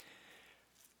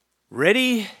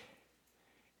Ready,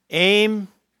 aim,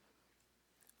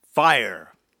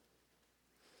 fire.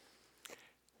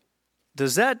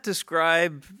 Does that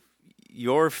describe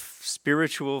your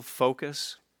spiritual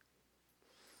focus?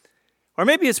 Or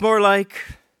maybe it's more like,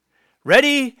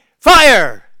 ready,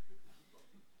 fire,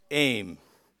 aim.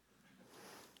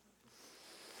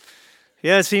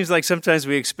 Yeah, it seems like sometimes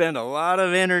we expend a lot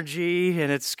of energy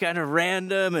and it's kind of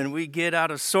random and we get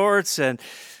out of sorts and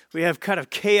we have kind of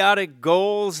chaotic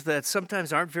goals that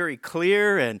sometimes aren't very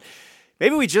clear, and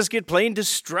maybe we just get plain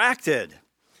distracted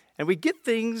and we get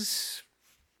things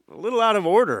a little out of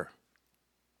order.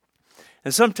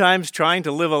 And sometimes trying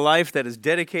to live a life that is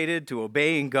dedicated to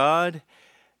obeying God,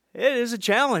 it is a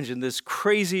challenge in this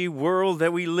crazy world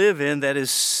that we live in that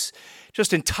is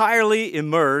just entirely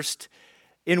immersed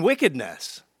in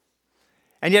wickedness.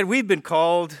 And yet we've been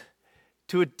called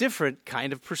to a different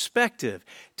kind of perspective,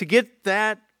 to get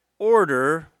that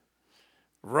order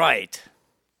right.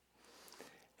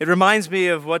 It reminds me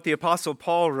of what the Apostle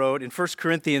Paul wrote in 1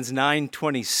 Corinthians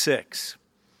 9:26.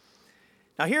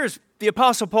 Now here's the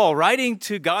Apostle Paul writing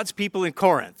to God's people in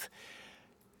Corinth.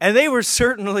 And they were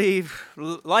certainly,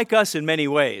 like us in many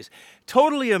ways,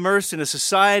 totally immersed in a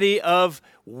society of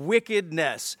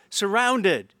wickedness,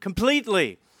 surrounded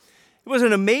completely. It was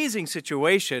an amazing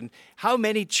situation how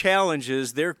many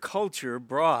challenges their culture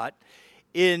brought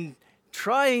in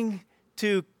trying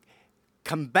to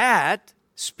combat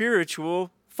spiritual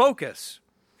focus.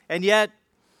 And yet,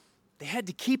 they had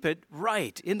to keep it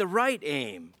right, in the right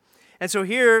aim. And so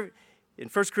here, in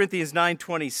 1 Corinthians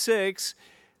 9:26,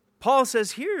 Paul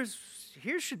says,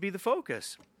 here should be the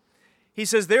focus. He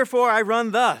says, therefore I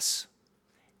run thus,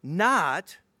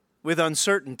 not with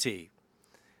uncertainty.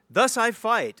 Thus I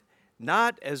fight,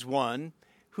 not as one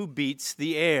who beats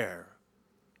the air.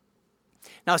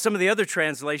 Now, some of the other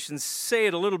translations say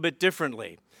it a little bit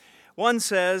differently. One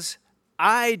says,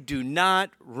 I do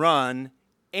not run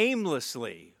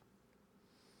aimlessly.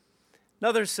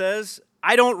 Another says,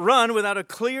 I don't run without a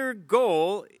clear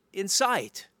goal in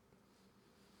sight.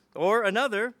 Or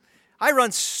another, I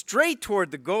run straight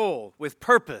toward the goal with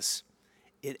purpose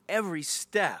in every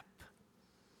step.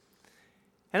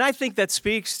 And I think that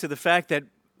speaks to the fact that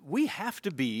we have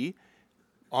to be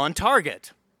on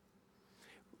target.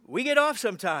 We get off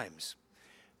sometimes,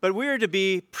 but we're to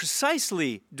be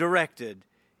precisely directed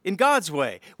in God's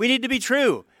way. We need to be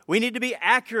true. We need to be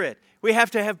accurate. We have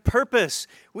to have purpose.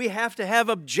 We have to have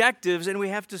objectives, and we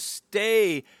have to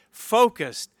stay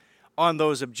focused on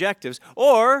those objectives.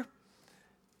 Or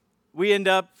we end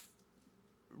up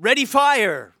ready,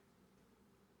 fire,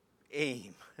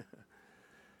 aim.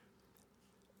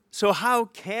 So how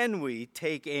can we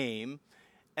take aim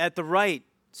at the right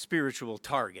spiritual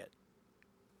target?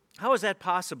 How is that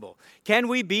possible? Can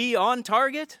we be on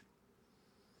target?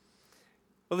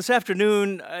 Well, this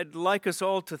afternoon, I'd like us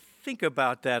all to think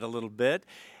about that a little bit.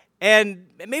 And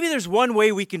maybe there's one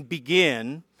way we can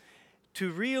begin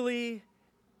to really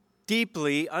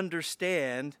deeply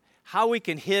understand how we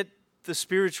can hit the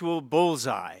spiritual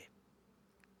bullseye.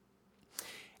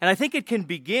 And I think it can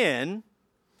begin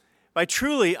by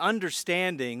truly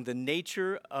understanding the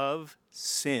nature of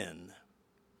sin.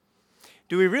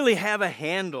 Do we really have a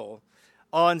handle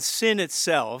on sin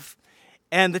itself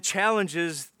and the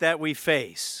challenges that we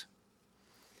face?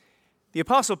 The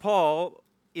Apostle Paul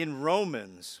in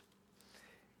Romans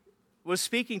was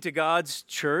speaking to God's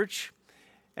church,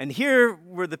 and here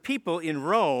were the people in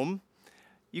Rome.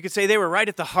 You could say they were right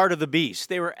at the heart of the beast.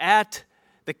 They were at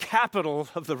the capital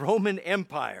of the Roman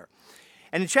Empire.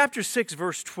 And in chapter 6,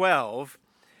 verse 12,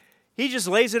 he just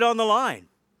lays it on the line.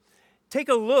 Take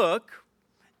a look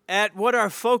at what our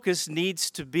focus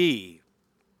needs to be.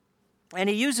 And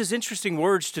he uses interesting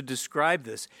words to describe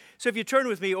this. So if you turn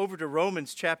with me over to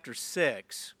Romans chapter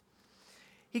 6,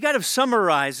 he kind of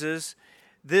summarizes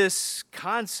this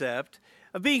concept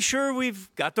of being sure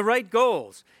we've got the right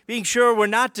goals, being sure we're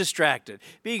not distracted,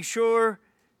 being sure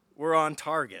we're on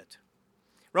target.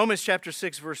 Romans chapter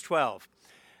 6, verse 12.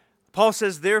 Paul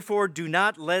says, therefore, do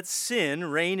not let sin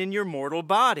reign in your mortal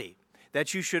body,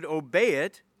 that you should obey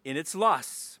it in its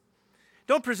lusts.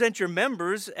 Don't present your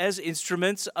members as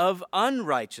instruments of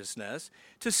unrighteousness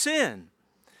to sin,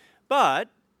 but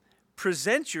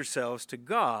present yourselves to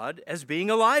God as being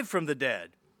alive from the dead,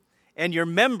 and your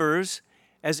members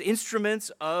as instruments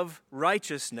of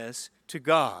righteousness to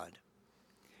God.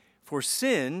 For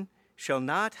sin shall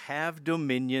not have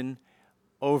dominion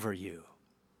over you.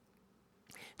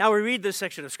 Now, we read this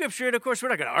section of Scripture, and of course, we're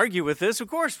not going to argue with this. Of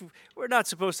course, we're not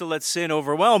supposed to let sin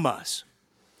overwhelm us.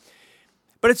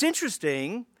 But it's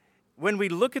interesting when we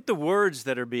look at the words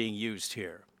that are being used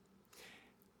here.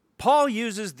 Paul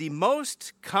uses the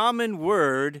most common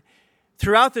word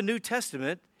throughout the New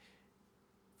Testament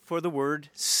for the word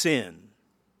sin.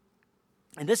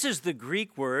 And this is the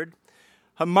Greek word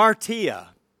hamartia.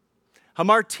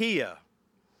 Hamartia,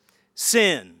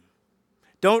 sin.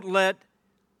 Don't let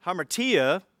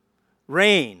hamartia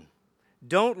reign.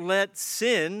 Don't let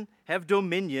sin have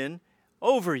dominion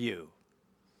over you.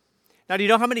 Now, do you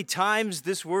know how many times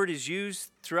this word is used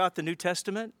throughout the New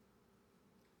Testament?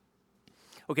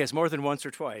 Okay, it's more than once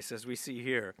or twice, as we see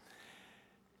here.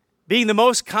 Being the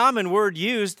most common word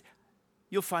used,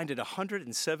 you'll find it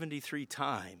 173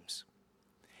 times.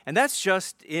 And that's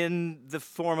just in the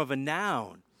form of a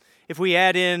noun. If we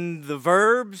add in the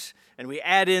verbs and we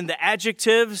add in the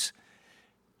adjectives,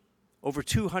 over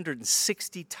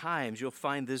 260 times you'll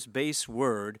find this base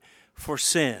word for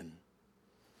sin.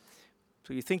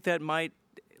 So you think that might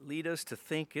lead us to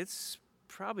think it's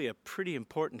probably a pretty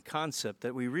important concept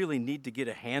that we really need to get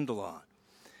a handle on.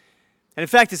 And in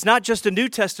fact, it's not just a New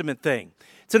Testament thing.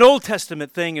 It's an Old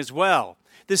Testament thing as well.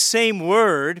 This same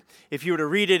word, if you were to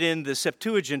read it in the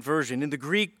Septuagint version, in the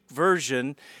Greek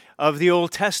version of the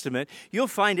Old Testament, you'll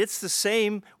find it's the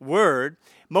same word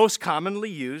most commonly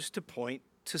used to point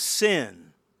to sin.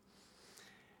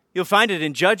 You'll find it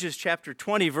in Judges chapter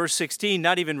 20, verse 16,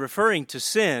 not even referring to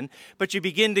sin, but you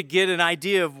begin to get an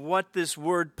idea of what this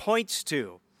word points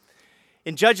to.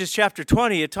 In Judges chapter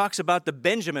 20, it talks about the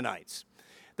Benjaminites.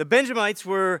 The Benjaminites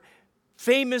were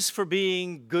famous for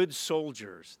being good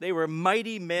soldiers. They were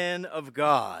mighty men of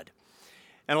God.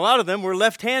 And a lot of them were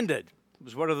left-handed. It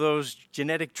was one of those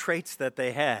genetic traits that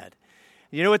they had.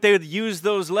 You know what they would use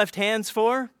those left hands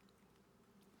for?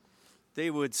 They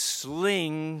would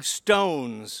sling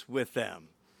stones with them.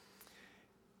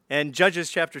 And Judges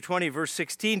chapter 20, verse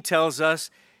 16 tells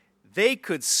us they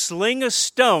could sling a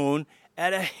stone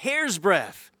at a hair's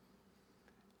breadth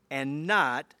and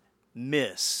not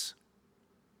miss.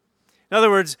 In other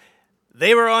words,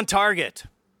 they were on target.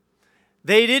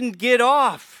 They didn't get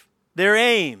off their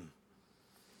aim.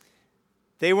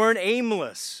 They weren't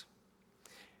aimless.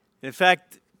 In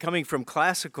fact, coming from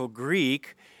classical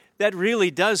Greek, that really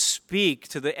does speak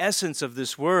to the essence of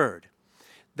this word,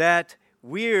 that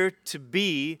we're to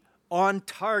be on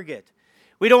target.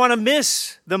 We don't want to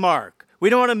miss the mark.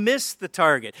 We don't want to miss the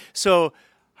target. So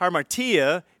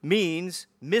hamartia means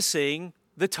missing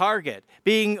the target,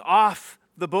 being off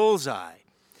the bullseye.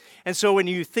 And so when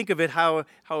you think of it, how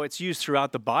it's used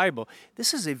throughout the Bible,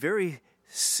 this is a very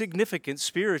significant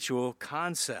spiritual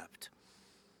concept.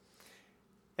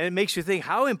 And it makes you think,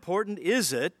 how important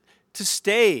is it to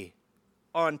stay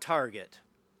on target?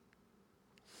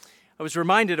 I was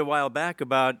reminded a while back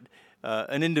about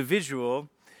an individual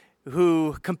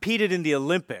who competed in the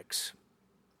Olympics.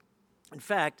 In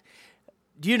fact,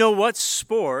 do you know what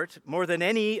sport, more than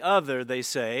any other, they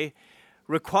say,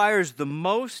 requires the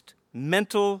most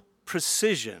mental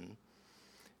precision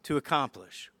to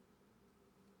accomplish?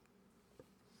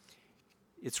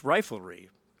 It's riflery.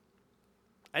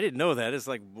 I didn't know that. It's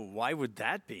like, well, why would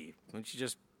that be? Don't you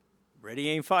just ready,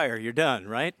 aim, fire, you're done,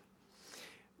 right?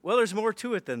 Well, there's more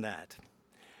to it than that.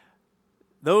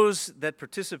 Those that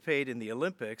participate in the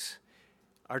Olympics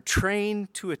are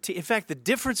trained to a T. In fact, the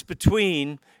difference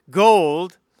between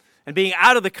gold and being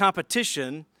out of the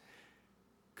competition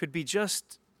could be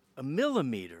just a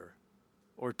millimeter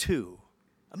or two.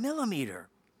 A millimeter.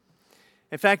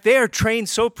 In fact, they are trained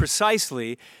so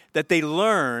precisely that they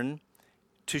learn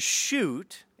to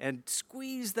shoot and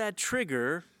squeeze that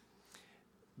trigger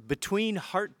between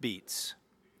heartbeats.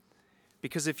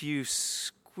 Because if you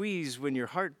squeeze when your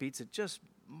heart beats, it just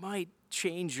might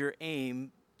change your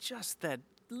aim just that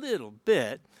little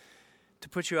bit to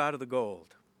put you out of the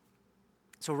gold.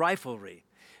 So riflery,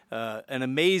 an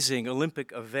amazing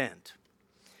Olympic event.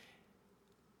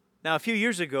 Now, a few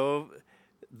years ago,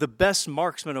 the best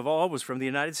marksman of all was from the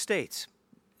United States.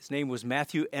 His name was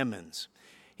Matthew Emmons.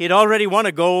 He had already won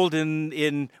a gold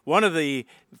in one of the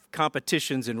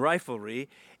competitions in riflery,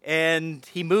 and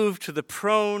he moved to the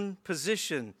prone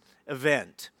position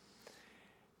event.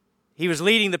 He was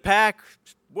leading the pack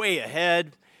way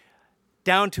ahead,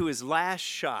 down to his last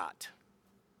shot.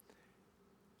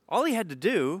 All he had to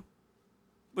do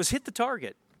was hit the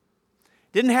target.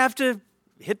 Didn't have to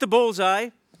hit the bullseye,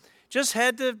 just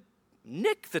had to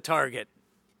nick the target.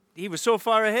 He was so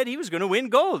far ahead, he was going to win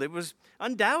gold. It was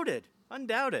undoubted.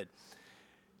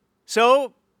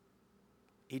 So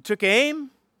he took aim,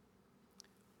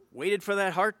 waited for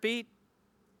that heartbeat,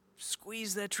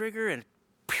 squeezed that trigger, and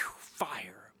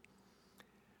fire.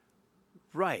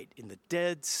 Right in the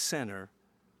dead center,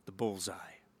 the bullseye.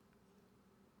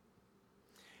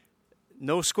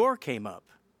 No score came up.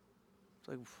 It's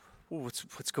like, well,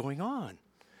 what's going on?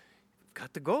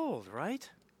 Got the gold, right?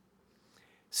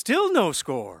 Still no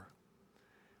score.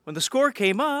 When the score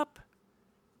came up,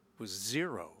 it was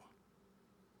 0.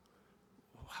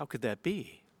 How could that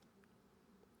be?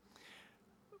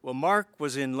 Well, Mark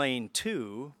was in lane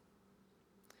 2,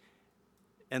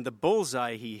 and the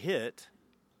bullseye he hit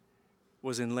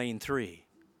was in lane 3.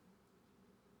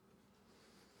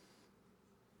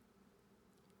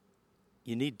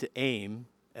 You need to aim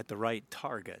at the right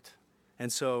target.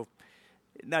 And so,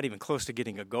 not even close to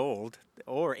getting a gold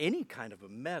or any kind of a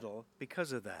medal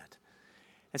because of that.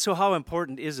 And so how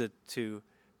important is it to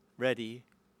ready,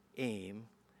 aim,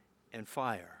 and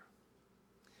fire?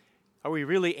 Are we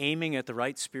really aiming at the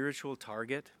right spiritual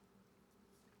target?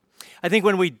 I think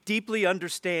when we deeply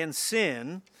understand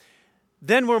sin,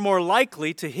 then we're more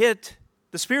likely to hit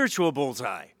the spiritual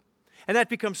bullseye. And that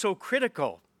becomes so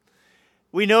critical.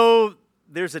 We know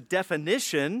there's a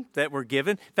definition that we're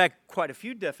given. In fact, quite a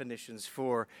few definitions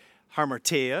for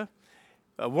hamartia.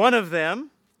 One of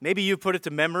them, maybe you put it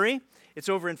to memory. It's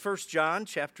over in 1 John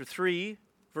chapter 3,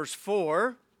 verse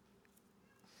 4.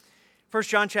 1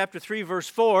 John chapter 3, verse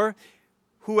 4,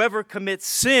 whoever commits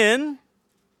sin,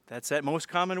 that's that most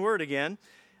common word again,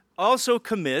 also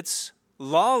commits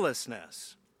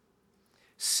lawlessness.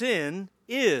 Sin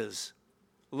is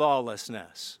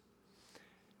lawlessness.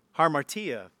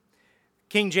 Hamartia.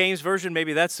 King James Version,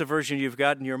 maybe that's the version you've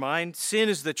got in your mind. Sin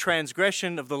is the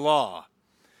transgression of the law.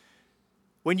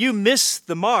 When you miss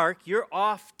the mark, you're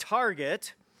off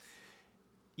target.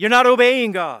 You're not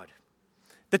obeying God.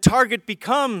 The target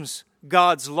becomes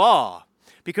God's law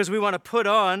because we want to put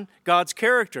on God's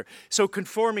character. So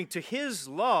conforming to His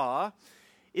law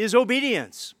is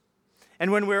obedience.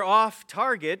 And when we're off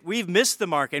target, we've missed the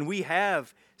mark and we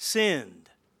have sinned.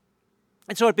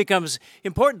 And so it becomes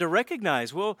important to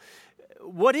recognize, well,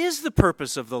 what is the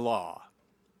purpose of the law?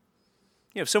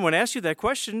 If someone asked you that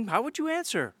question, how would you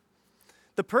answer?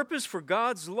 The purpose for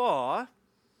God's law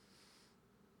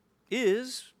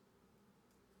is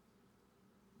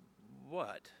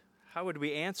what? How would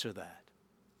we answer that?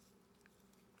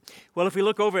 Well, if we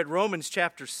look over at Romans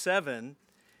chapter 7,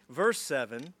 verse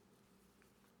 7,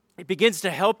 it begins to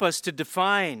help us to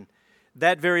define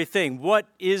that very thing. What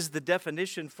is the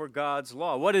definition for God's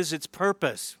law? What is its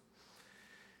purpose?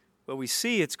 Well, we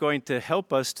see it's going to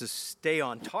help us to stay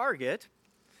on target.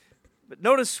 But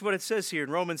notice what it says here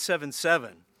in Romans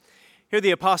 7:7. Here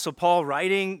the Apostle Paul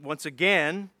writing once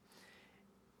again,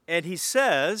 and he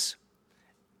says,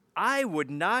 I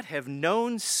would not have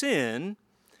known sin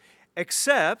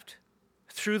except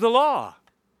through the law.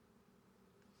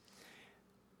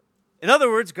 In other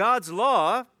words, God's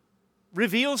law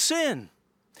reveals sin.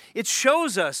 It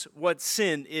shows us what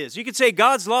sin is. You could say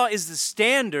God's law is the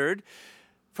standard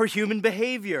for human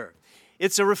behavior.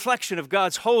 It's a reflection of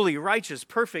God's holy, righteous,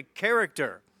 perfect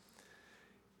character.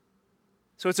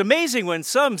 So it's amazing when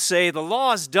some say the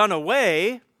law's done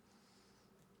away.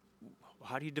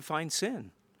 How do you define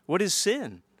sin? What is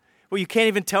sin? Well, you can't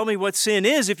even tell me what sin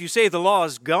is if you say the law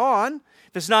is gone.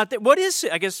 If it's not that, what is sin?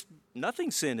 I guess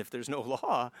nothing's sin if there's no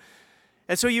law.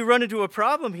 And so you run into a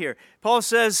problem here. Paul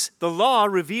says the law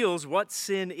reveals what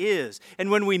sin is.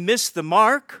 And when we miss the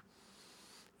mark,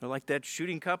 like that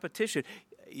shooting competition,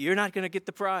 you're not going to get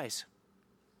the prize.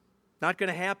 Not going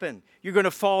to happen. You're going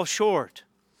to fall short.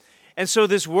 And so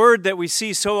this word that we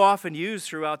see so often used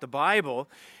throughout the Bible,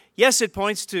 yes, it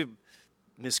points to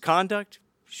misconduct,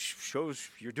 shows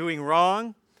you're doing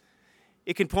wrong.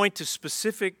 It can point to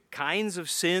specific kinds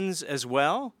of sins as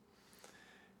well.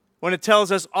 When it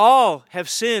tells us all have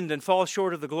sinned and fall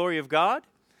short of the glory of God,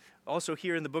 also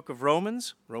here in the book of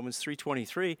Romans, Romans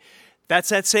 3:23, that's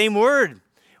that same word.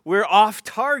 We're off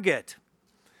target.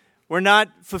 We're not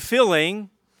fulfilling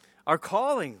our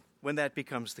calling when that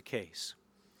becomes the case.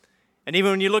 And even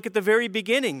when you look at the very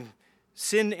beginning,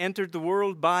 sin entered the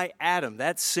world by Adam.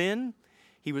 That sin,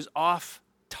 he was off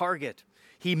target.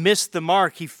 He missed the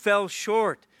mark. He fell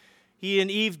short. He and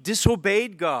Eve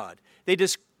disobeyed God. They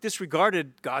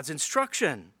disregarded God's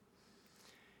instruction.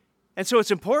 And so it's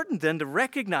important then to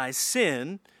recognize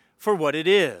sin for what it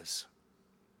is.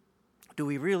 Do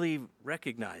we really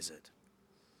recognize it?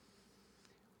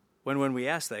 When we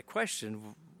ask that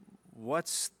question,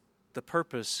 what's the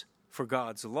purpose for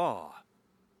God's law?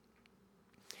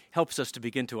 Helps us to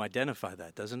begin to identify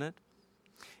that, doesn't it?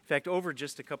 In fact, over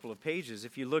just a couple of pages,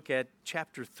 if you look at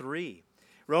chapter 3,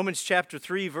 Romans chapter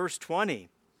 3, verse 20,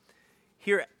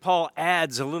 here Paul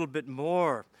adds a little bit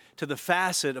more to the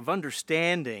facet of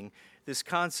understanding this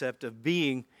concept of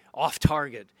being off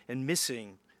target and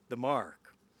missing the mark.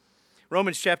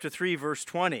 Romans chapter 3, verse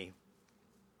 20,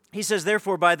 he says,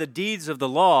 therefore, by the deeds of the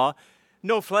law,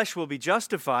 no flesh will be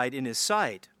justified in his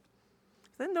sight.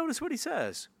 Then notice what he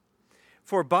says.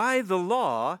 For by the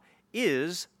law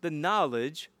is the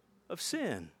knowledge of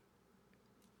sin.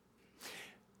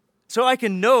 So I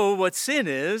can know what sin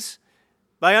is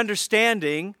by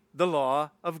understanding the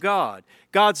law of God.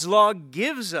 God's law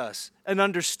gives us an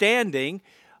understanding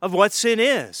of what sin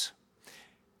is.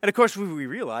 And of course, we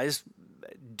realize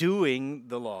doing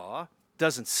the law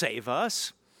doesn't save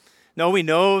us. No, we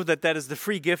know that that is the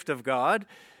free gift of God.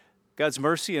 God's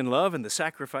mercy and love and the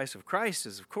sacrifice of Christ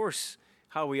is, of course,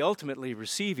 how we ultimately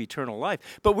receive eternal life.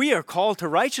 But we are called to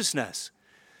righteousness.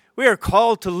 We are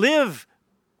called to live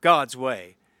God's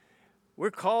way. We're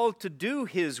called to do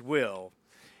His will.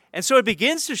 And so it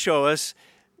begins to show us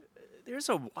there's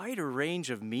a wider range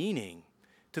of meaning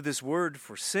to this word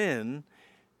for sin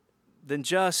than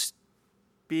just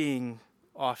being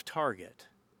off target.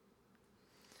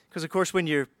 Because, of course, when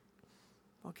you're,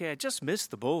 I just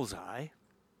missed the bullseye,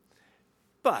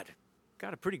 but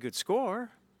got a pretty good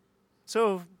score,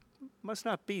 so must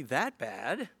not be that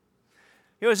bad.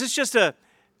 Is this just a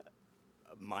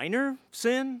minor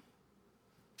sin?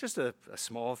 Just a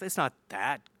small thing? It's not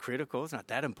that critical. It's not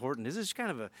that important. This is kind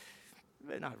of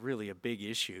not really a big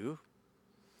issue.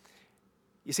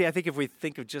 You see, I think if we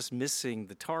think of just missing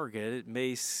the target, it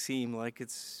may seem like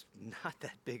it's not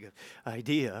that big an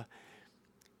idea.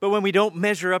 But when we don't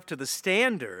measure up to the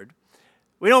standard,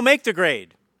 we don't make the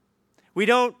grade. We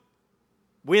don't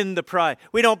win the prize.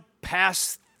 We don't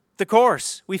pass the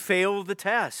course. We fail the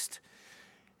test.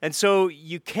 And so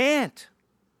you can't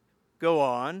go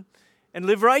on and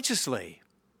live righteously.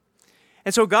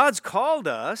 And so God's called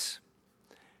us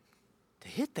to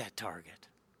hit that target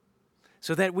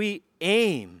so that we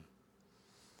aim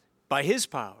by His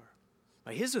power,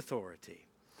 by His authority.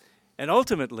 And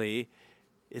ultimately,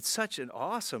 it's such an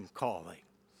awesome calling.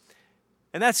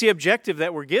 And that's the objective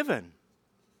that we're given.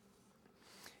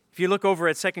 If you look over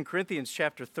at 2 Corinthians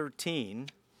chapter 13,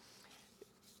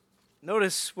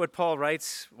 notice what Paul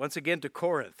writes once again to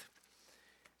Corinth.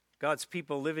 God's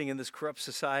people living in this corrupt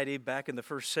society back in the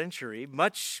first century,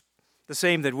 much the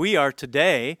same that we are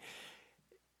today.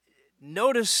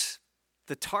 Notice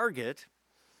the target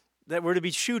that we're to be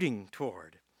shooting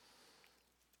toward.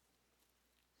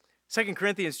 2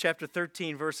 Corinthians chapter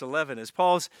 13, verse 11, as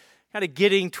Paul's kind of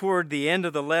getting toward the end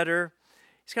of the letter,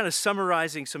 he's kind of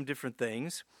summarizing some different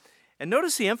things. And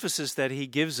notice the emphasis that he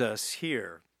gives us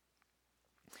here.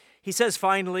 He says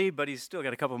finally, but he's still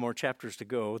got a couple more chapters to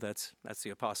go. That's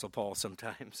the Apostle Paul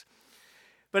sometimes.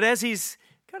 But as he's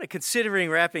kind of considering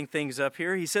wrapping things up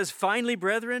here, he says, finally,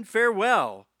 brethren,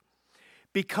 farewell.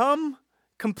 Become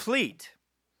complete.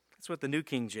 That's what the New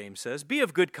King James says. Be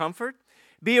of good comfort.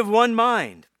 Be of one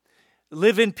mind.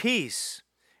 Live in peace.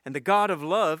 And the God of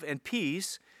love and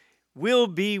peace will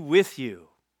be with you.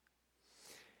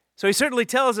 So he certainly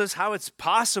tells us how it's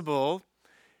possible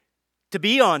to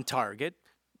be on target.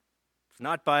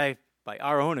 Not by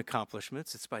our own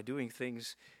accomplishments. It's by doing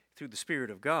things through the Spirit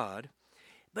of God.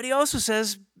 But he also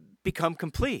says, become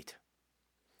complete.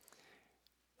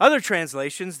 Other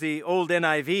translations, the old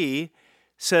NIV,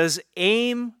 says,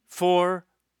 aim for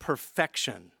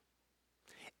perfection.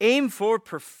 Aim for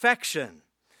perfection.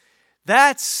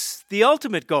 That's the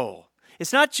ultimate goal.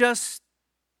 It's not just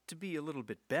to be a little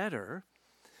bit better,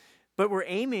 but we're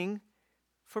aiming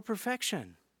for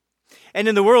perfection. And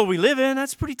in the world we live in,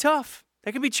 that's pretty tough.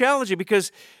 That can be challenging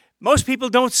because most people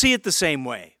don't see it the same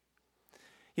way.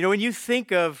 When you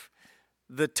think of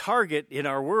the target in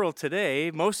our world today,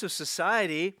 most of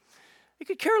society, they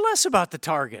could care less about the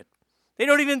target. They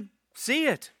don't even see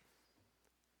it.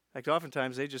 In fact,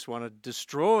 oftentimes they just want to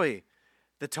destroy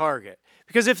the target.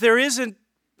 Because if there isn't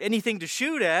anything to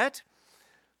shoot at,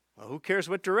 well, who cares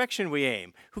what direction we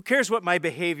aim? Who cares what my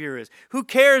behavior is? Who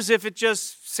cares if it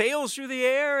just sails through the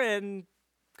air and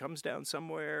comes down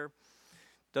somewhere?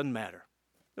 Doesn't matter.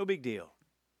 No big deal.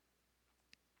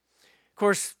 Of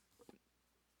course,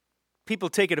 people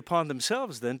take it upon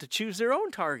themselves then to choose their own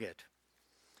target.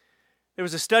 There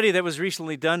was a study that was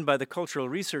recently done by the Cultural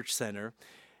Research Center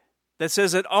that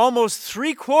says that almost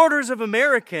 3/4 of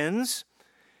Americans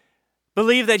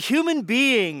believe that human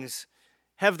beings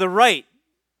have the right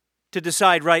to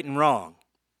decide right and wrong,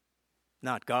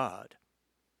 not God.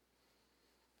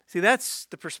 See, that's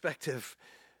the perspective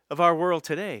of our world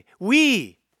today.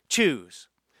 We choose.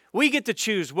 We get to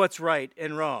choose what's right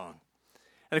and wrong.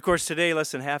 And of course, today,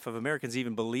 less than half of Americans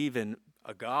even believe in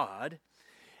a God.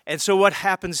 And so what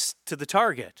happens to the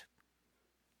target?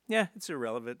 Yeah, it's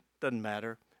irrelevant. Doesn't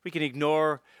matter. We can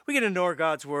ignore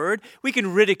God's word. We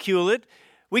can ridicule it.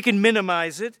 We can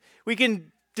minimize it. We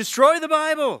can destroy the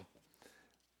Bible.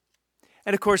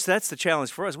 And of course, that's the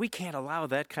challenge for us. We can't allow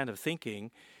that kind of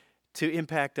thinking to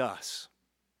impact us.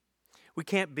 We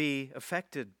can't be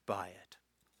affected by it.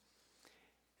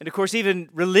 And of course, even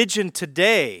religion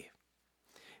today,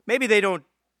 maybe they don't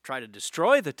try to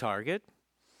destroy the target.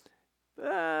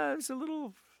 It's a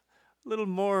little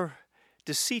more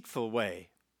deceitful way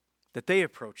that they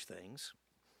approach things.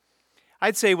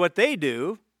 I'd say what they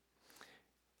do,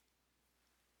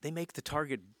 they make the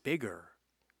target bigger.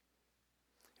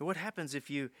 And what happens if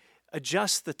you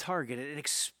adjust the target and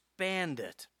expand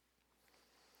it?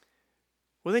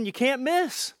 Well, then you can't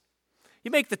miss. You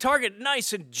make the target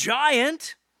nice and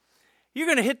giant, you're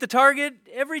going to hit the target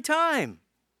every time.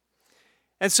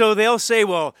 And so they'll say,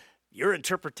 well, your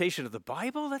interpretation of the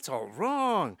Bible, that's all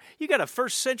wrong. You got a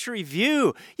first century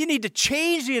view. You need to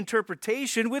change the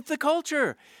interpretation with the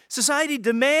culture. Society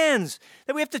demands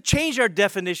that we have to change our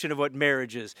definition of what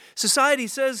marriage is. Society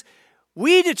says,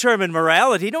 we determine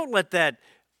morality. Don't let that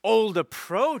old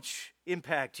approach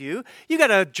impact you. You got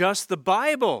to adjust the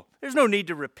Bible. There's no need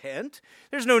to repent.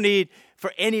 There's no need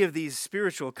for any of these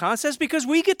spiritual concepts because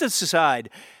we get to decide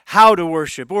how to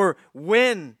worship or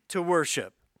when to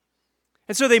worship.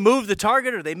 And so they move the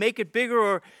target or they make it bigger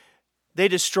or they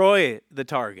destroy the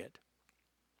target.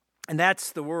 And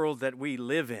that's the world that we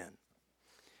live in.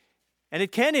 And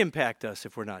it can impact us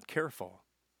if we're not careful.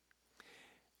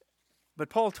 But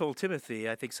Paul told Timothy,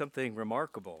 I think, something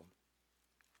remarkable.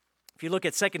 If you look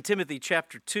at 2 Timothy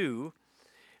chapter 2,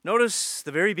 notice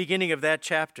the very beginning of that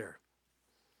chapter.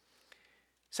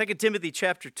 2 Timothy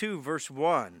chapter 2, verse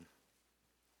 1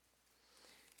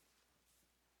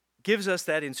 gives us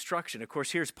that instruction. Of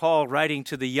course, here's Paul writing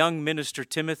to the young minister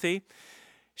Timothy,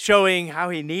 showing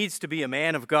how he needs to be a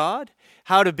man of God,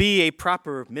 how to be a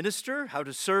proper minister, how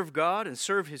to serve God and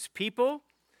serve his people.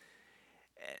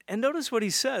 And notice what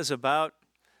he says about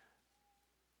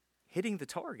hitting the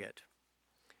target.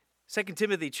 2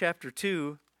 Timothy chapter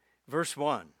 2, verse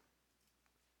 1.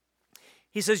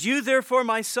 He says, "You therefore,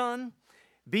 my son,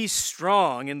 be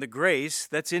strong in the grace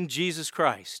that's in Jesus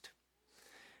Christ."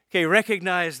 Okay,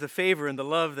 recognize the favor and the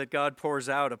love that God pours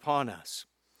out upon us.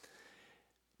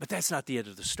 But that's not the end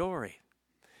of the story.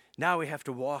 Now we have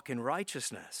to walk in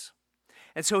righteousness.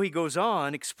 And so he goes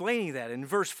on explaining that. In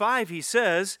verse 5, he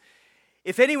says,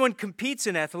 if anyone competes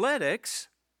in athletics,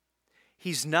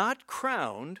 he's not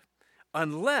crowned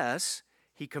unless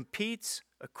he competes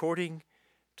according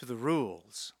to the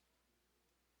rules.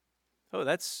 Oh,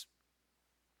 that's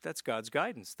God's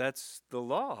guidance. That's the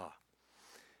law.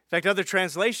 In fact, other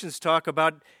translations talk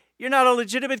about you're not a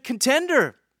legitimate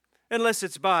contender unless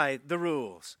it's by the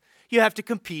rules. You have to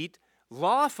compete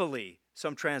lawfully,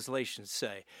 some translations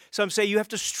say. Some say you have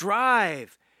to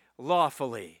strive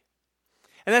lawfully.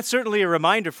 And that's certainly a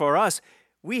reminder for us.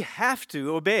 We have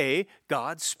to obey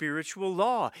God's spiritual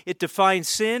law. It defines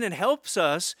sin and helps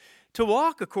us to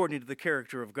walk according to the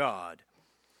character of God.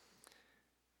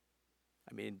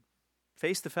 I mean,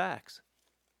 face the facts.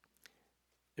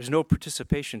 There's no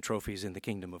participation trophies in the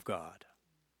kingdom of God.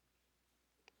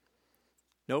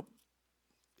 Nope.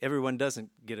 Everyone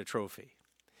doesn't get a trophy.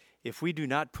 If we do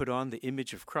not put on the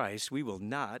image of Christ, we will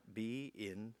not be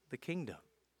in the kingdom.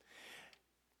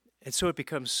 And so it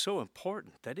becomes so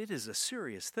important that it is a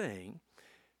serious thing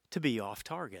to be off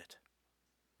target.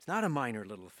 It's not a minor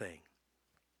little thing.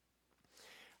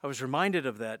 I was reminded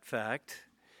of that fact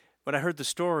when I heard the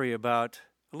story about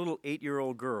a little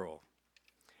 8-year-old girl.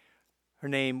 Her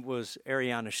name was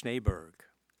Ariana Schneeberg.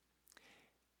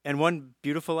 And one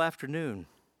beautiful afternoon,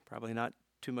 probably not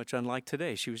too much unlike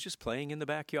today, she was just playing in the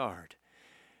backyard.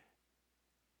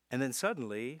 And then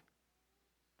suddenly,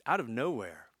 out of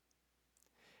nowhere,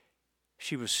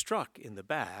 she was struck in the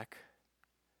back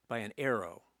by an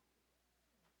arrow.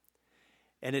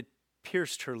 And it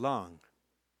pierced her lung.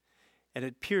 And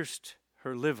it pierced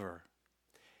her liver.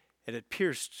 And it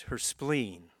pierced her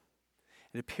spleen.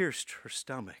 And it pierced her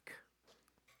stomach.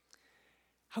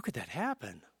 How could that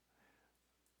happen?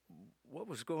 What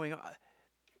was going on?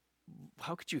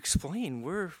 How could you explain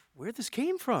where this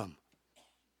came from?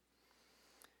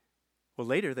 Well,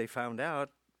 later they found out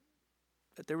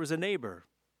that there was a neighbor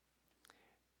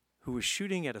who was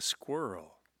shooting at a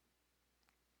squirrel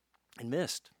and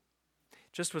missed.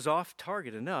 Just was off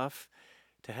target enough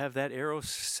to have that arrow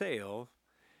sail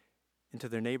into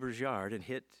their neighbor's yard and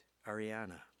hit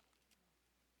Ariana.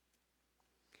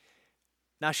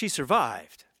 Now, she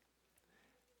survived.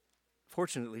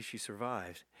 Fortunately, she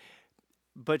survived.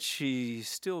 But she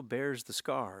still bears the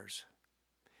scars.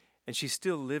 And she's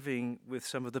still living with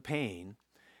some of the pain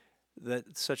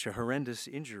that such a horrendous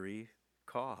injury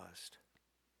caused.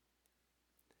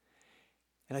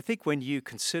 And I think when you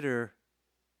consider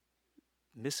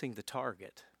missing the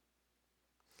target.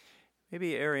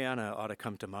 Maybe Ariana ought to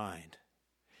come to mind,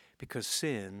 because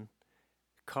sin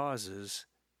causes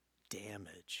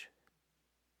damage.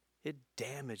 It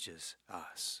damages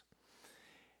us.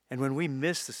 And when we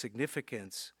miss the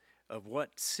significance of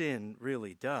what sin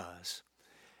really does,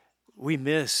 we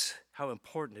miss how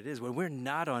important it is. When we're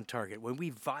not on target, when we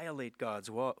violate God's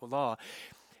law,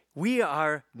 we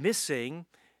are missing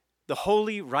the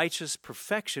holy, righteous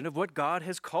perfection of what God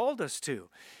has called us to.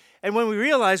 And when we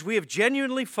realize we have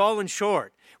genuinely fallen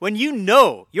short, when you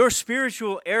know your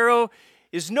spiritual arrow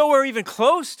is nowhere even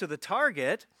close to the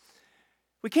target,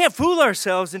 we can't fool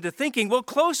ourselves into thinking, well,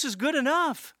 close is good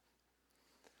enough.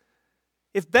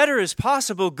 If better is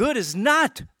possible, good is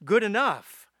not good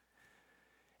enough.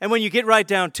 And when you get right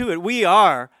down to it, we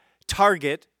are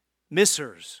target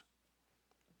missers.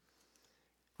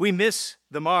 We miss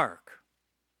the mark.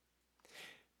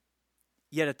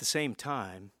 Yet at the same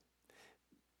time,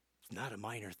 it's not a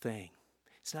minor thing.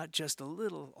 It's not just a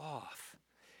little off.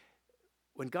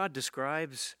 When God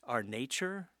describes our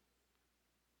nature,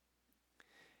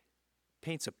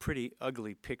 paints a pretty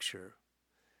ugly picture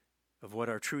of what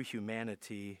our true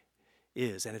humanity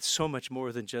is. And it's so much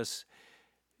more than just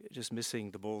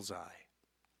missing the bullseye.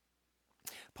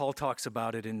 Paul talks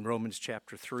about it in Romans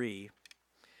chapter 3.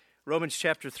 Romans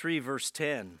chapter 3, verse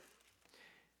 10.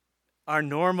 Our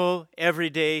normal,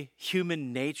 everyday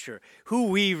human nature, who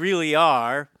we really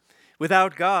are,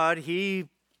 without God, he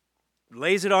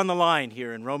lays it on the line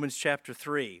here in Romans chapter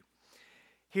 3.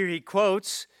 Here he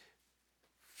quotes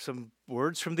some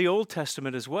words from the Old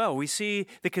Testament as well. We see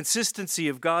the consistency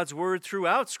of God's word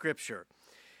throughout Scripture.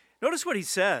 Notice what he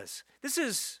says. This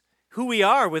is who we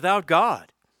are without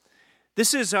God.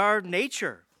 This is our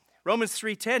nature. Romans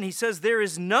 3:10, he says, there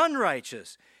is none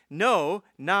righteous, no,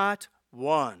 not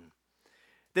one.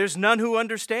 There's none who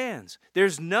understands.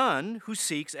 There's none who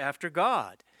seeks after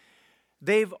God.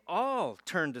 They've all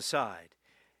turned aside.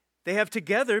 They have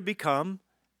together become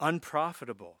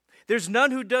unprofitable. There's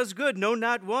none who does good, no,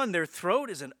 not one. Their throat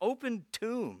is an open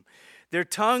tomb. Their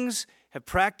tongues have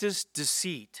practiced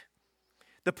deceit.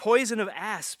 The poison of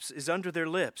asps is under their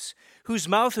lips, whose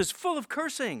mouth is full of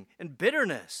cursing and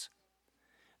bitterness.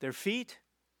 Their feet,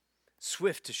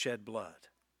 swift to shed blood.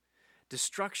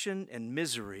 Destruction and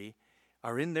misery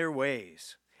are in their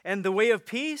ways, and the way of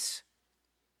peace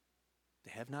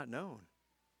they have not known.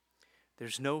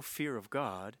 There's no fear of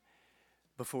God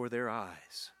before their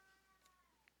eyes.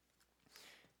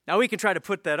 Now we can try to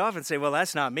put that off and say, well,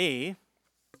 that's not me.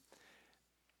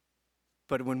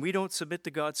 But when we don't submit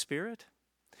to God's Spirit,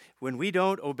 when we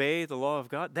don't obey the law of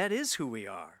God, that is who we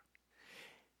are.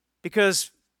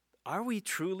 Because are we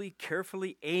truly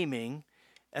carefully aiming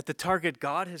at the target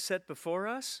God has set before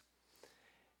us?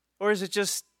 Or is it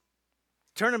just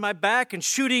turning my back and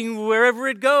shooting wherever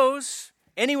it goes,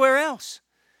 anywhere else?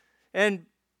 And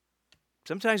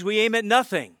sometimes we aim at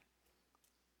nothing.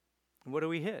 And what do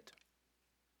we hit?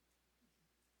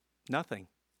 Nothing.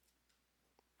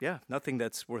 Yeah, nothing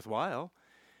that's worthwhile.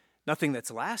 Nothing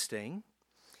that's lasting.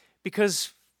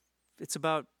 Because it's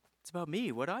about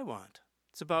me, what I want.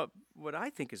 It's about what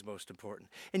I think is most important.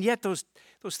 And yet those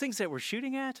things that we're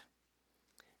shooting at,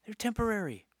 they're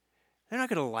temporary. They're not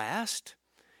going to last.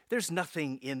 There's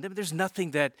nothing in them. There's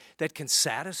nothing that can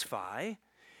satisfy.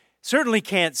 Certainly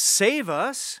can't save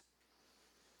us.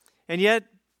 And yet,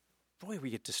 boy, we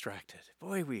get distracted.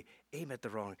 Boy, we aim at the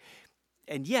wrong.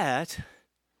 And yet,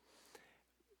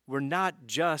 we're not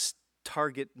just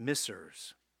target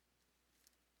missers.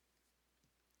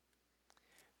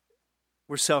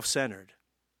 We're self-centered.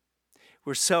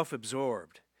 We're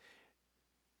self-absorbed.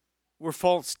 We're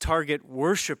false target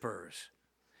worshipers.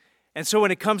 And so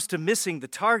when it comes to missing the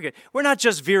target, we're not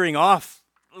just veering off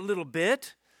a little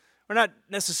bit. We're not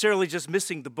necessarily just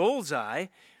missing the bullseye.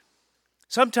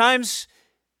 Sometimes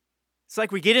it's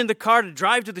like we get in the car to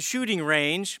drive to the shooting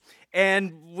range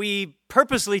and we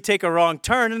purposely take a wrong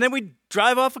turn and then we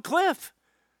drive off a cliff.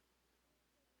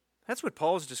 That's what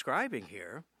Paul's describing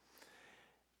here.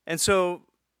 And so,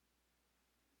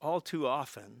 all too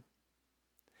often,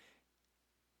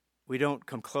 we don't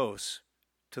come close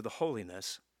to the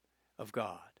holiness of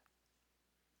God.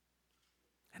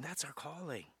 And that's our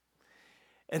calling.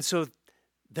 And so,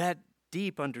 that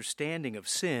deep understanding of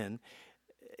sin,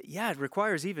 it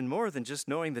requires even more than just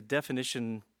knowing the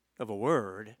definition of a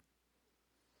word.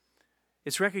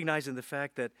 It's recognizing the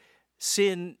fact that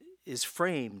sin is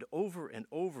framed over and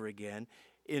over again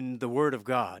in the Word of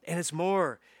God. And it's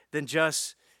more than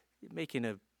just making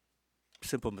a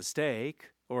simple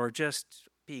mistake or just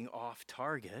being off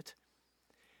target.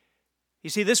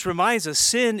 You see, this reminds us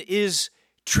sin is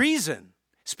treason.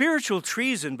 Spiritual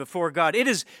treason before God, it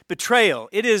is betrayal.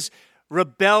 It is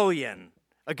rebellion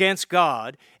against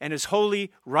God and His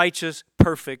holy, righteous,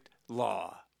 perfect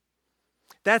law.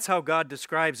 That's how God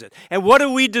describes it. And what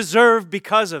do we deserve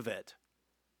because of it?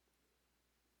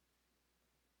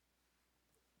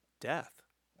 Death.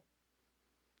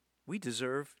 We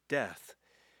deserve death.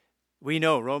 We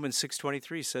know Romans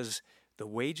 6:23 says, the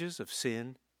wages of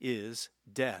sin is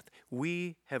death.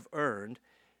 We have earned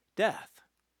death.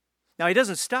 Now, he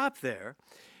doesn't stop there,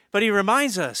 but he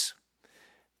reminds us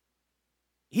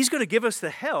he's going to give us the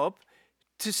help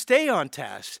to stay on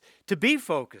task, to be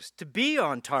focused, to be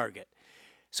on target,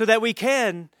 so that we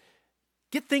can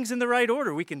get things in the right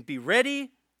order. We can be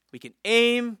ready, we can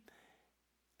aim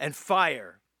and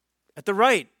fire at the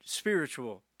right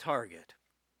spiritual target.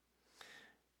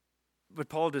 But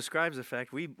Paul describes the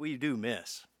fact we do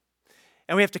miss.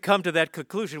 And we have to come to that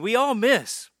conclusion. We all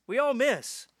miss. We all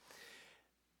miss.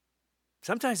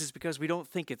 Sometimes it's because we don't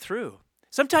think it through.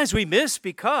 Sometimes we miss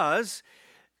because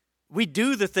we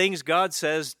do the things God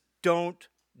says don't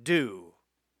do.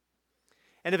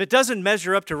 And if it doesn't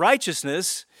measure up to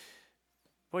righteousness,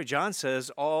 boy, John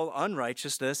says all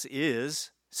unrighteousness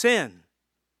is sin.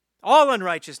 All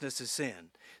unrighteousness is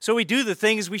sin. So we do the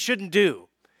things we shouldn't do.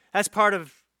 That's part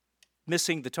of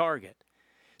missing the target.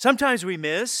 Sometimes we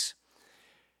miss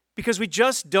because we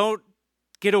just don't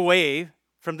get away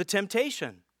from the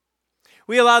temptation.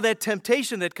 We allow that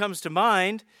temptation that comes to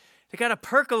mind to kind of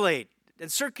percolate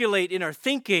and circulate in our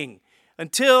thinking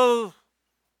until it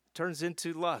turns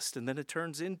into lust, and then it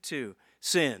turns into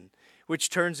sin, which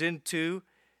turns into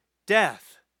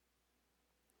death.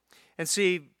 And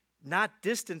see, not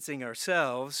distancing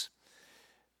ourselves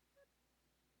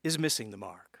is missing the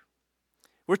mark.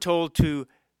 We're told to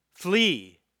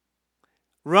flee,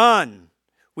 run.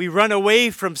 We run away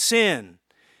from sin,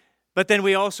 but then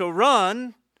we also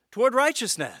run toward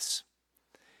righteousness.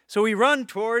 So we run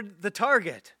toward the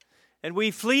target, and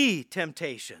we flee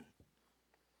temptation.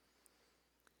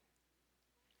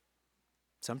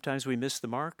 Sometimes we miss the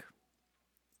mark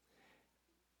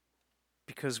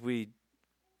because we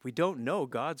don't know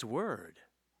God's word.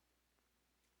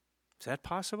 Is that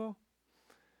possible?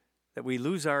 That we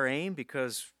lose our aim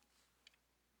because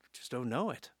we just don't know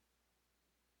it.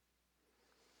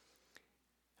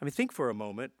 I mean, think for a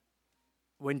moment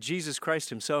when Jesus Christ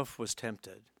himself was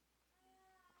tempted.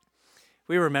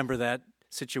 We remember that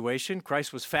situation.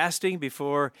 Christ was fasting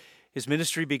before his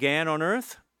ministry began on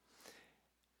earth.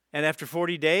 And after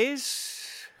 40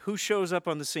 days, who shows up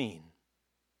on the scene?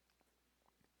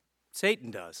 Satan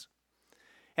does.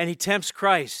 And he tempts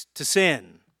Christ to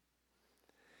sin.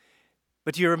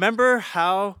 But do you remember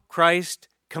how Christ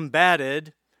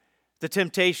combated the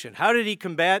temptation? How did he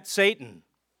combat Satan?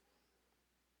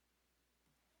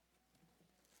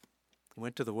 He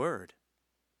went to the Word.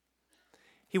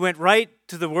 He went right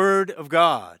to the Word of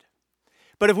God.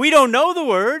 But if we don't know the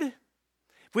Word,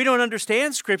 if we don't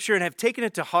understand Scripture and have taken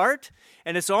it to heart,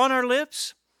 and it's on our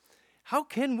lips, how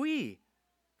can we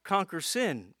conquer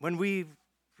sin when we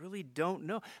really don't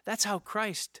know? That's how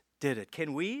Christ did it.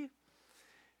 Can we?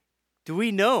 Do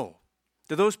we know?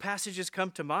 Do those passages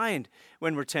come to mind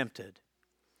when we're tempted?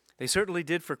 They certainly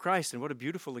did for Christ, and what a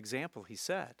beautiful example he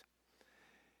set.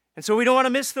 And so we don't want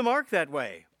to miss the mark that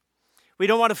way. We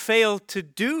don't want to fail to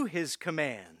do his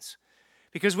commands,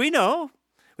 because we know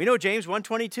James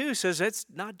 1:22 says it's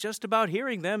not just about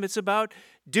hearing them, it's about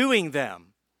doing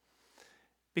them,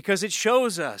 because it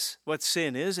shows us what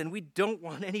sin is, and we don't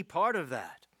want any part of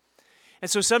that.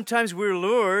 And so sometimes we're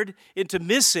lured into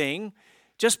missing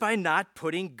just by not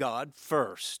putting God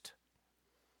first.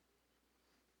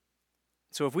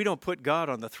 So if we don't put God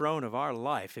on the throne of our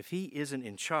life, if he isn't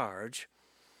in charge,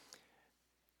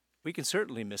 we can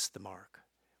certainly miss the mark.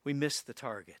 We miss the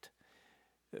target.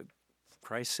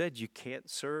 Christ said you can't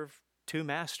serve two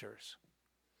masters.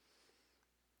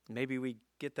 Maybe we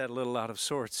get that a little out of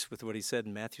sorts with what he said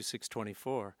in Matthew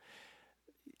 6:24.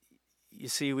 You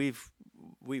see, we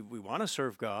want to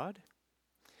serve God,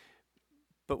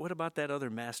 but what about that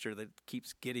other master that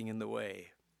keeps getting in the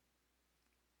way?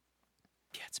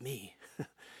 Yeah, it's me.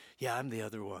 Yeah, I'm the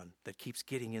other one that keeps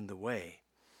getting in the way.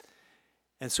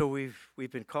 And so we've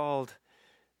been called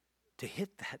to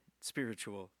hit that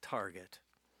spiritual target.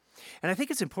 And I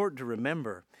think it's important to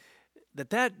remember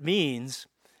that means,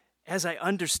 as I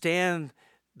understand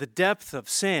the depth of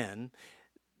sin,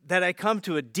 that I come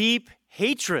to a deep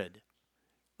hatred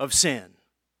of sin.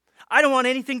 I don't want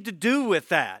anything to do with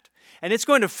that. And it's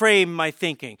going to frame my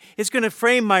thinking. It's going to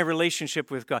frame my relationship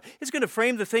with God. It's going to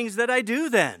frame the things that I do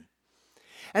then.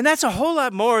 And that's a whole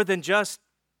lot more than just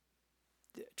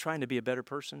trying to be a better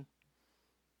person.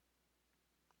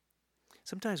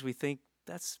 Sometimes we think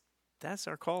that's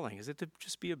our calling. Is it to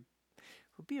just be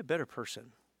a better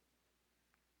person?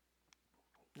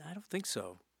 I don't think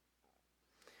so.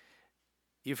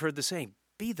 You've heard the saying,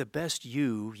 be the best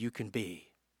you can be.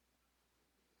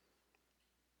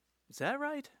 Is that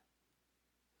right?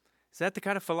 Is that the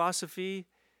kind of philosophy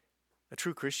a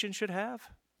true Christian should have?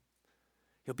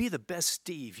 You'll be the best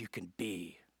Steve you can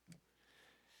be.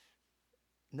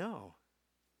 No.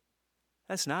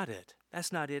 That's not it.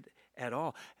 That's not it at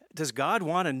all. Does God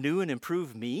want to new and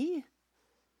improve me?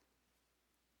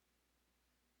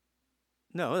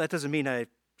 No, that doesn't mean I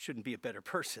shouldn't be a better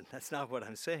person. That's not what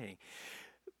I'm saying.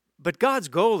 But God's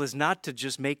goal is not to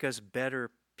just make us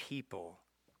better people.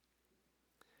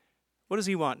 What does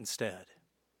he want instead?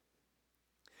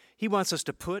 He wants us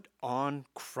to put on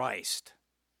Christ.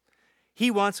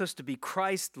 He wants us to be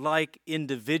Christ-like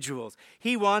individuals.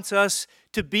 He wants us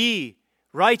to be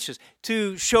righteous,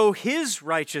 to show his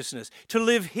righteousness, to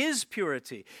live his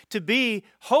purity, to be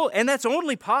whole. And that's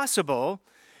only possible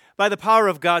by the power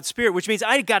of God's Spirit, which means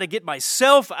I got to get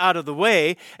myself out of the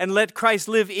way and let Christ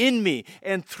live in me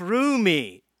and through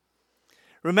me.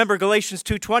 Remember Galatians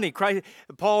 2:20,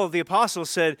 Paul the apostle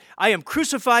said, I am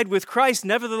crucified with Christ,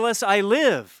 nevertheless I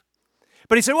live.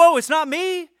 But he said, whoa, it's not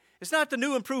me. It's not the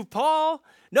new improved Paul.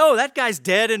 No, that guy's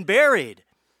dead and buried.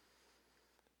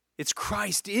 It's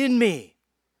Christ in me.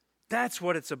 That's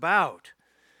what it's about.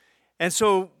 And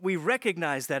so we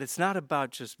recognize that it's not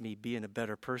about just me being a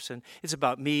better person. It's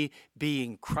about me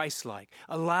being Christ-like,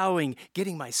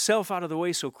 getting myself out of the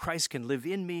way so Christ can live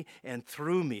in me and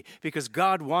through me. Because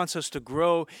God wants us to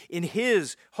grow in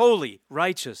his holy,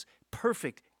 righteous,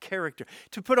 perfect character,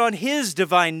 to put on his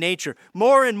divine nature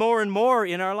more and more and more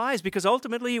in our lives, because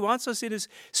ultimately he wants us in his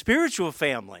spiritual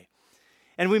family.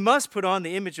 And we must put on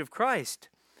the image of Christ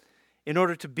in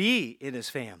order to be in his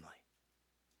family.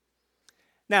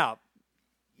 Now,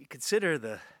 you consider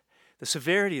the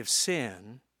severity of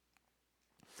sin.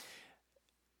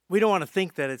 We don't want to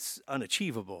think that it's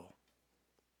unachievable.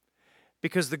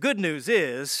 Because the good news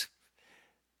is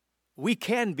we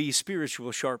can be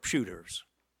spiritual sharpshooters.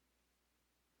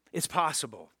 It's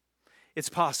possible. It's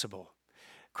possible.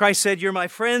 Christ said, you're my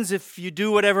friends if you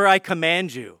do whatever I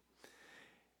command you.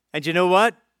 And you know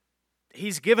what?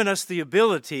 He's given us the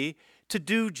ability to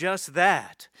do just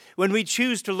that. When we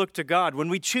choose to look to God, when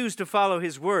we choose to follow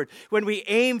his word, when we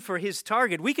aim for his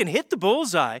target, we can hit the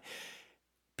bullseye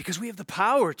because we have the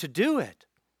power to do it.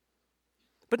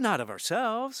 But not of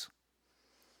ourselves.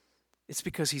 It's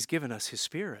because he's given us his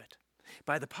Spirit.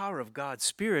 By the power of God's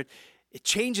Spirit, it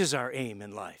changes our aim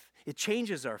in life. It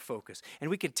changes our focus. And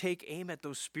we can take aim at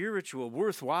those spiritual,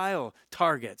 worthwhile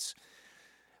targets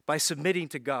by submitting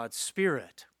to God's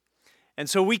Spirit. And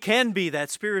so we can be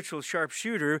that spiritual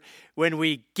sharpshooter when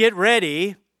we get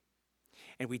ready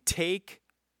and we take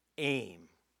aim.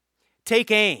 Take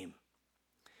aim.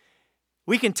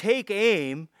 We can take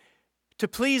aim to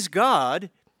please God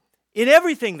in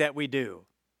everything that we do.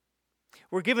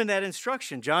 We're given that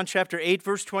instruction, John chapter 8,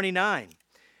 verse 29.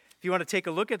 If you want to take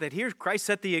a look at that here, Christ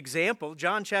set the example.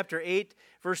 John chapter 8,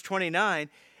 verse 29.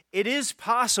 It is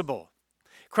possible.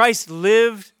 Christ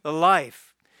lived a life.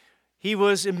 He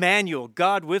was Emmanuel,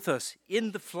 God with us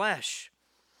in the flesh.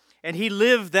 And he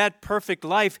lived that perfect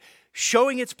life,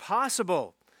 showing it's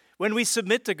possible when we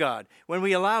submit to God, when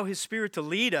we allow his Spirit to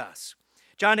lead us.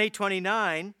 John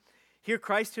 8:29, here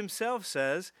Christ himself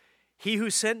says, he who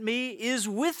sent me is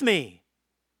with me.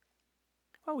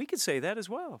 Well, we could say that as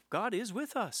well. God is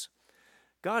with us.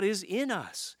 God is in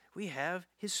us. We have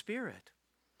his Spirit.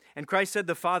 And Christ said,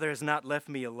 the Father has not left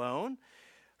me alone,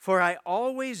 for I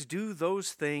always do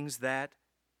those things that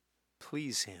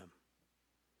please him.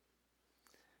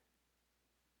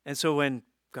 And so when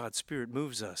God's Spirit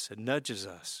moves us and nudges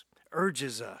us,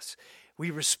 urges us, we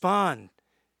respond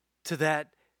to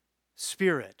that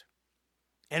Spirit.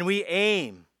 And we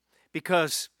aim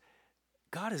because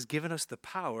God has given us the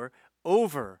power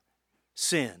over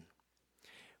sin.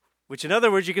 Which in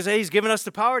other words, you can say he's given us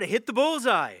the power to hit the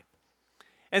bullseye.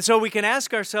 And so we can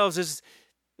ask ourselves, is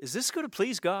this going to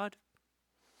please God?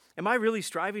 Am I really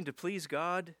striving to please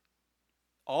God?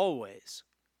 Always.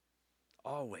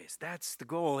 Always. That's the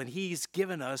goal. And he's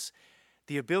given us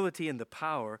the ability and the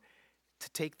power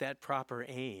to take that proper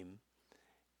aim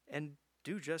and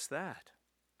do just that.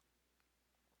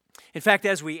 In fact,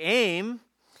 as we aim,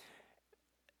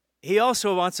 he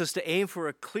also wants us to aim for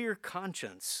a clear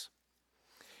conscience.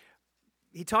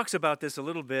 He talks about this a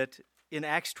little bit in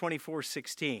Acts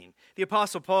 24:16. The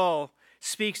Apostle Paul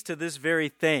speaks to this very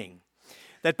thing,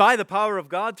 that by the power of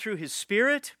God through his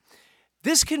Spirit,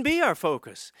 this can be our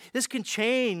focus. This can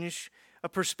change a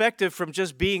perspective from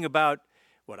just being about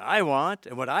what I want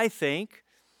and what I think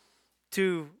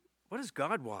to what does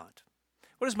God want?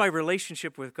 What is my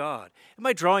relationship with God? Am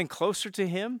I drawing closer to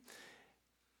Him?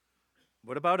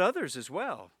 What about others as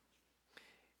well?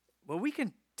 Well, we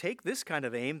can take this kind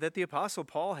of aim that the Apostle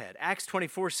Paul had. Acts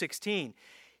 24:16.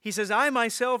 He says, I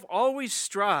myself always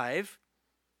strive,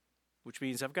 which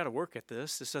means I've got to work at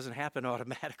this. This doesn't happen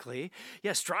automatically.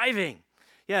 Yeah, striving.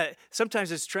 Yeah,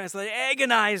 sometimes it's translated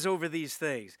agonize over these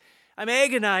things. I'm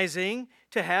agonizing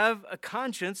to have a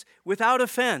conscience without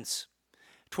offense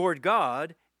toward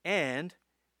God and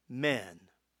men.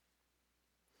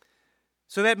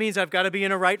 So that means I've got to be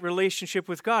in a right relationship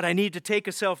with God. I need to take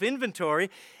a self-inventory,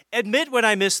 admit when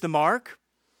I miss the mark,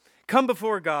 come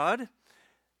before God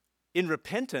in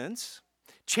repentance,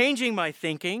 changing my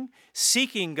thinking,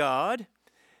 seeking God.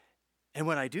 And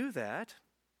when I do that,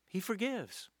 He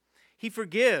forgives. He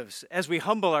forgives as we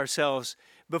humble ourselves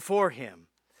before Him.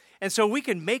 And so we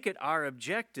can make it our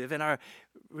objective and our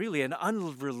really an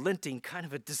unrelenting kind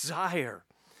of a desire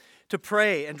to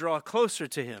pray and draw closer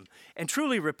to Him and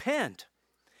truly repent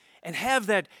and have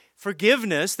that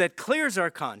forgiveness that clears our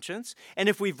conscience. And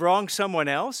if we've wronged someone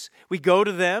else, we go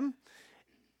to them,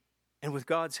 and with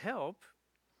God's help,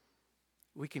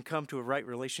 we can come to a right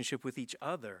relationship with each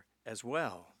other as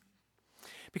well.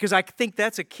 Because I think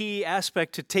that's a key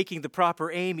aspect to taking the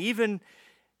proper aim, even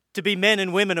to be men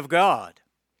and women of God.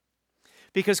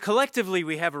 Because collectively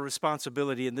we have a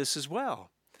responsibility in this as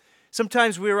well.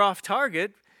 Sometimes we're off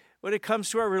target when it comes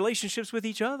to our relationships with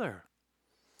each other.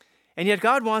 And yet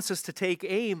God wants us to take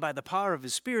aim by the power of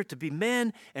His Spirit to be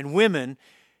men and women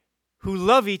who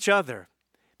love each other,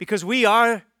 because we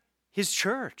are His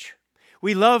church.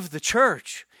 We love the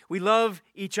church. We love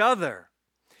each other.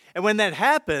 And when that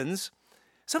happens,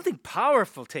 something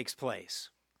powerful takes place.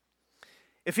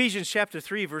 Ephesians chapter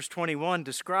 3, verse 21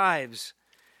 describes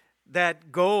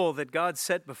that goal that God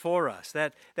set before us,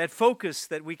 that focus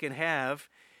that we can have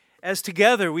as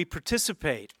together we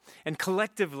participate and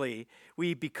collectively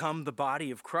we become the body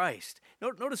of Christ.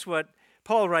 Notice what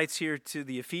Paul writes here to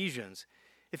the Ephesians.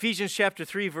 Ephesians chapter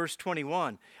 3, verse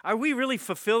 21. Are we really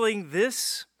fulfilling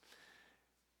this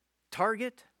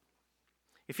target?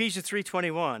 Ephesians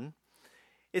 3:21.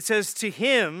 It says, to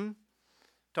Him,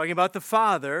 talking about the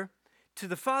Father, to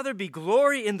the Father be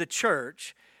glory in the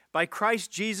church by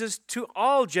Christ Jesus to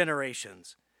all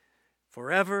generations,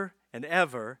 forever and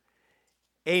ever.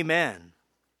 Amen.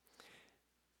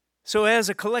 So as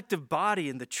a collective body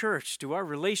in the church, do our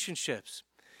relationships,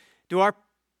 do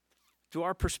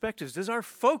our perspectives, does our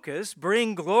focus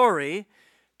bring glory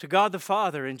to God the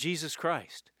Father and Jesus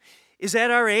Christ? Is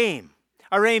that our aim?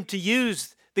 Our aim to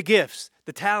use the gifts,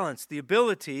 the talents, the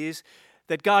abilities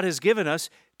that God has given us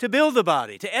to build the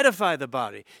body, to edify the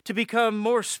body, to become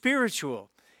more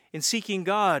spiritual in seeking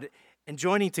God and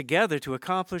joining together to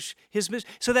accomplish His mission,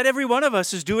 so that every one of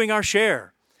us is doing our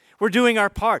share. We're doing our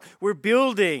part. We're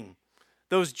building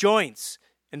those joints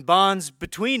and bonds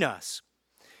between us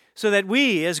so that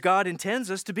we, as God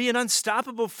intends us, to be an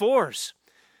unstoppable force,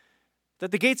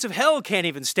 that the gates of hell can't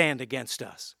even stand against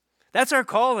us. That's our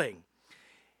calling.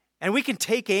 And we can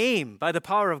take aim by the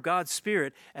power of God's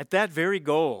Spirit at that very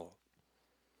goal.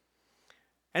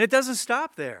 And it doesn't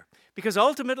stop there, because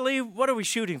ultimately, what are we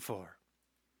shooting for?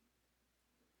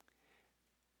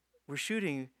 We're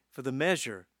shooting for the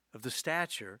measure of the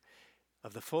stature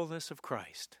of the fullness of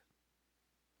Christ.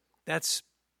 That's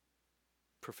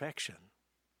perfection.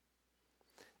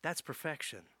 That's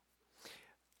perfection.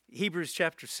 Hebrews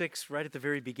chapter 6, right at the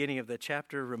very beginning of the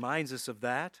chapter, reminds us of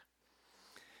that.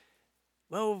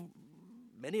 Well,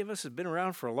 many of us have been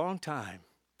around for a long time.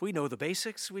 We know the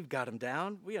basics. We've got them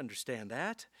down. We understand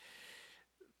that.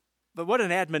 But what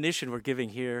an admonition we're giving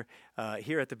here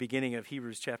at the beginning of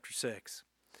Hebrews chapter 6.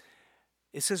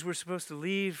 It says we're supposed to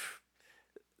leave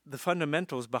the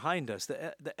fundamentals behind us,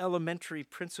 the elementary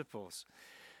principles.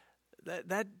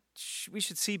 That we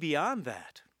should see beyond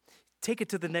that. Take it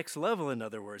to the next level, in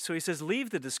other words. So he says,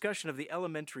 leave the discussion of the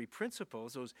elementary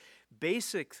principles, those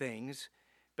basic things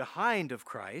behind of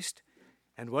Christ.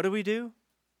 And what do?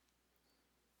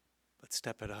 Let's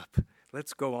step it up.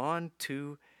 Let's go on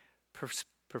to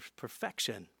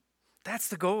perfection. That's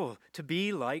the goal, to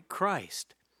be like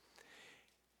Christ.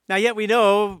 Now, yet we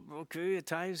know, okay, at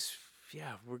times,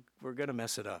 we're going to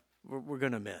mess it up. We're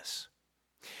going to miss.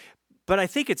 But I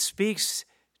think it speaks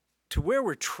to where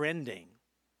we're trending.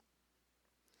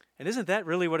 And isn't that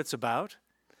really what it's about?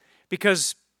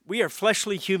 Because we are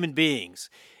fleshly human beings,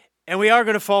 and we are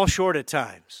going to fall short at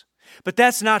times. But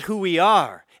that's not who we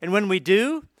are. And when we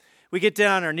do, we get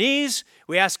down on our knees,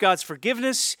 we ask God's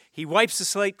forgiveness, He wipes the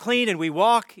slate clean, and we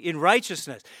walk in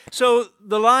righteousness. So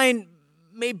the line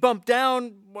may bump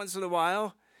down once in a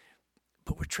while,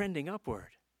 but we're trending upward.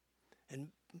 And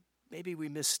maybe we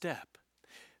misstep,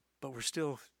 but we're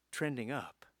still trending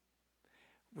up.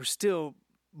 We're still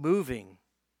moving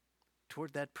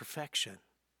toward that perfection.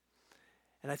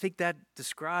 And I think that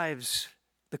describes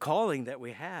the calling that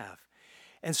we have.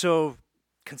 And so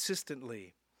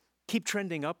consistently, keep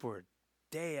trending upward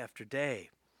day after day.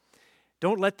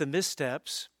 Don't let the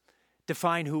missteps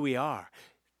define who we are.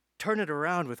 Turn it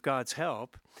around with God's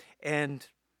help, and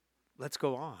let's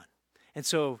go on. And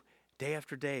so day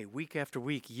after day, week after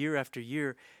week, year after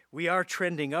year, we are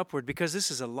trending upward because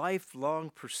this is a lifelong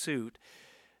pursuit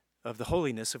of the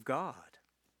holiness of God.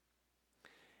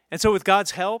 And so with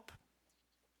God's help,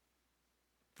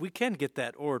 we can get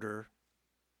that order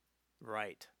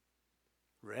right.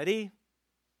 Ready?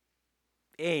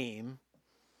 Aim.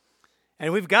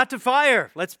 And we've got to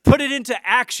fire. Let's put it into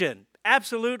action.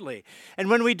 Absolutely. And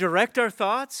when we direct our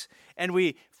thoughts and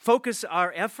we focus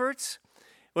our efforts,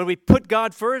 when we put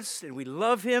God first and we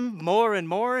love Him more and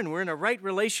more, and we're in a right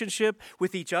relationship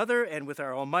with each other and with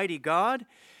our Almighty God,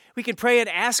 we can pray and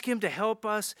ask Him to help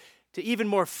us to even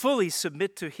more fully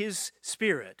submit to His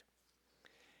Spirit.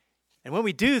 And when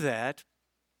we do that,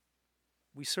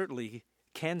 we certainly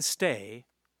can stay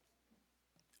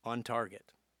on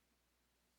target.